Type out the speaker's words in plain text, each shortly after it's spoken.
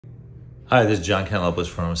Hi, this is John Kanellopoulos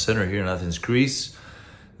from Center here in Athens, Greece,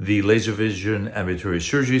 the Laser Vision Ambulatory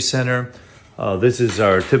Surgery Center. This is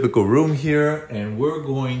our typical room here, and we're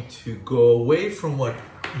going to go away from what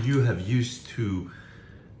you have used to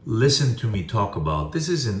listen to me talk about. This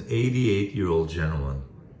is an 88-year-old gentleman,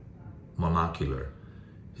 momocular.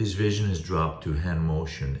 His vision has dropped to hand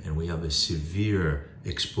motion, and we have a severe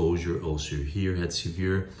exposure ulcer here. He had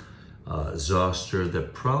severe zoster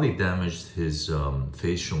that probably damaged his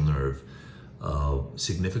facial nerve.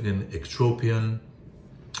 Significant ectropion.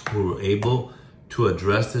 We were able to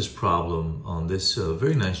address this problem on this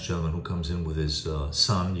very nice gentleman who comes in with his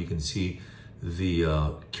son. You can see the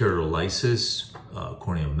keratolysis,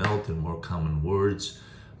 cornea melt in more common words,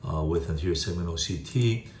 with anterior segment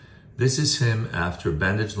OCT. This is him after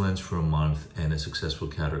bandage lens for a month and a successful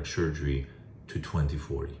cataract surgery to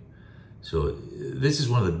 20/40. So this is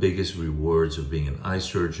one of the biggest rewards of being an eye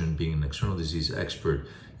surgeon, being an external disease expert.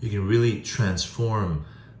 You can really transform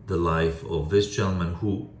the life of this gentleman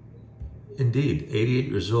who, indeed, 88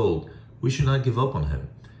 years old. We should not give up on him.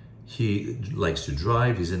 He likes to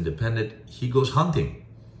drive, he's independent, he goes hunting.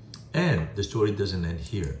 And the story doesn't end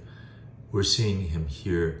here. We're seeing him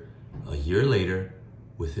here a year later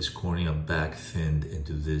with his cornea back thinned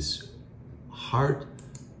into this heart-holding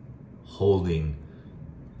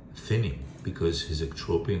thinning because his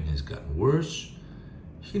ectropion has gotten worse.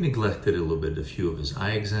 He neglected a little bit a few of his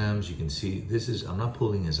eye exams. You can see this is, I'm not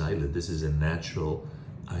pulling his eyelid, this is a natural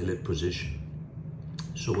eyelid position.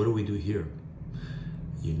 So what do we do here?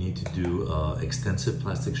 You need to do extensive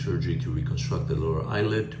plastic surgery to reconstruct the lower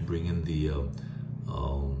eyelid, to bring in the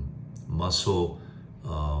muscle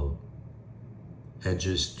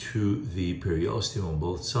edges to the periosteum on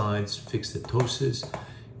both sides, fix the ptosis.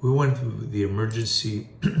 We went through the emergency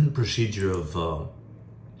procedure of,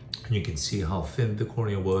 you can see how thin the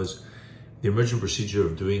cornea was, the emergent procedure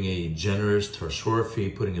of doing a generous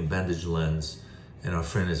tarsorrhaphy, putting a bandage lens, and our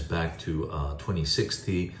friend is back to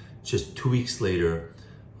 20/60. Just 2 weeks later,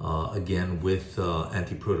 again with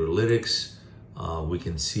antiproteolytics, we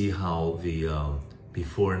can see how the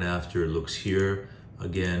before and after looks here.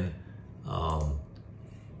 Again,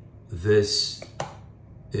 this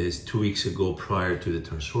is 2 weeks ago prior to the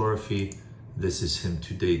tarsorrhaphy. This is him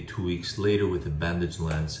today, 2 weeks later, with the bandage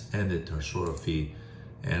lens and the tarsorrhaphy.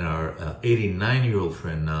 And our 89-year-old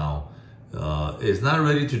friend now is not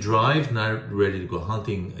ready to drive, not ready to go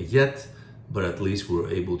hunting yet, but at least we're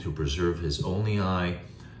able to preserve his only eye.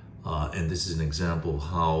 And this is an example of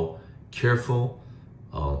how careful,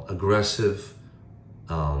 aggressive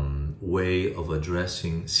way of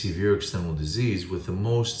addressing severe external disease with the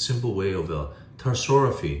most simple way of a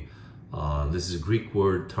tarsorrhaphy. This is a Greek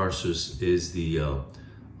word. Tarsus is the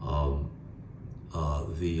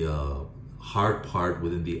hard part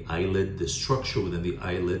within the eyelid, the structure within the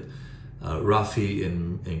eyelid. Raphy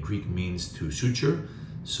in Greek means to suture.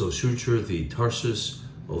 So suture the tarsus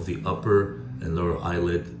of the upper and lower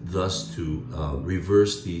eyelid, thus to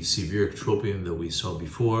reverse the severe ectropion that we saw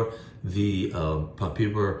before. The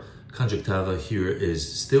papilla conjunctiva here is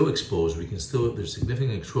still exposed. We can still, there's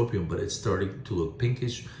significant ectropion, but it's starting to look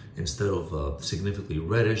pinkish instead of significantly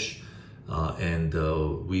reddish.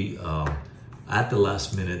 We, at the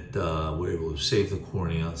last minute, were able to save the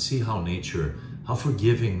cornea, see how nature, how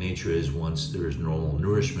forgiving nature is once there is normal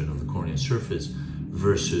nourishment of the cornea surface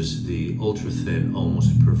versus the ultra-thin,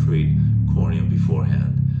 almost perforate cornea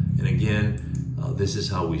beforehand. And again, this is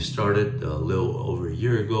how we started a little over a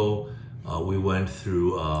year ago. We went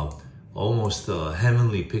through almost a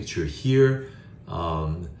heavenly picture here.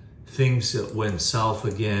 Things went south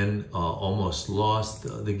again, almost lost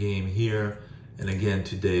the game here. And again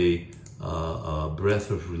today, a breath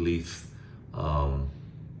of relief.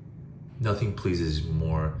 Nothing pleases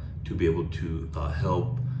more to be able to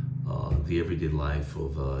help the everyday life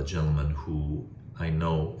of a gentleman who I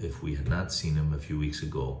know if we had not seen him a few weeks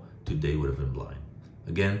ago, today would have been blind.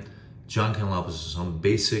 Again, John Kanellopoulos is some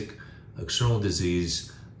basic external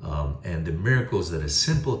disease and the miracles that a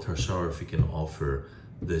simple tarsorrhaphy can offer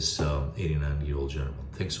this 89-year-old gentleman.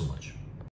 Thanks so much.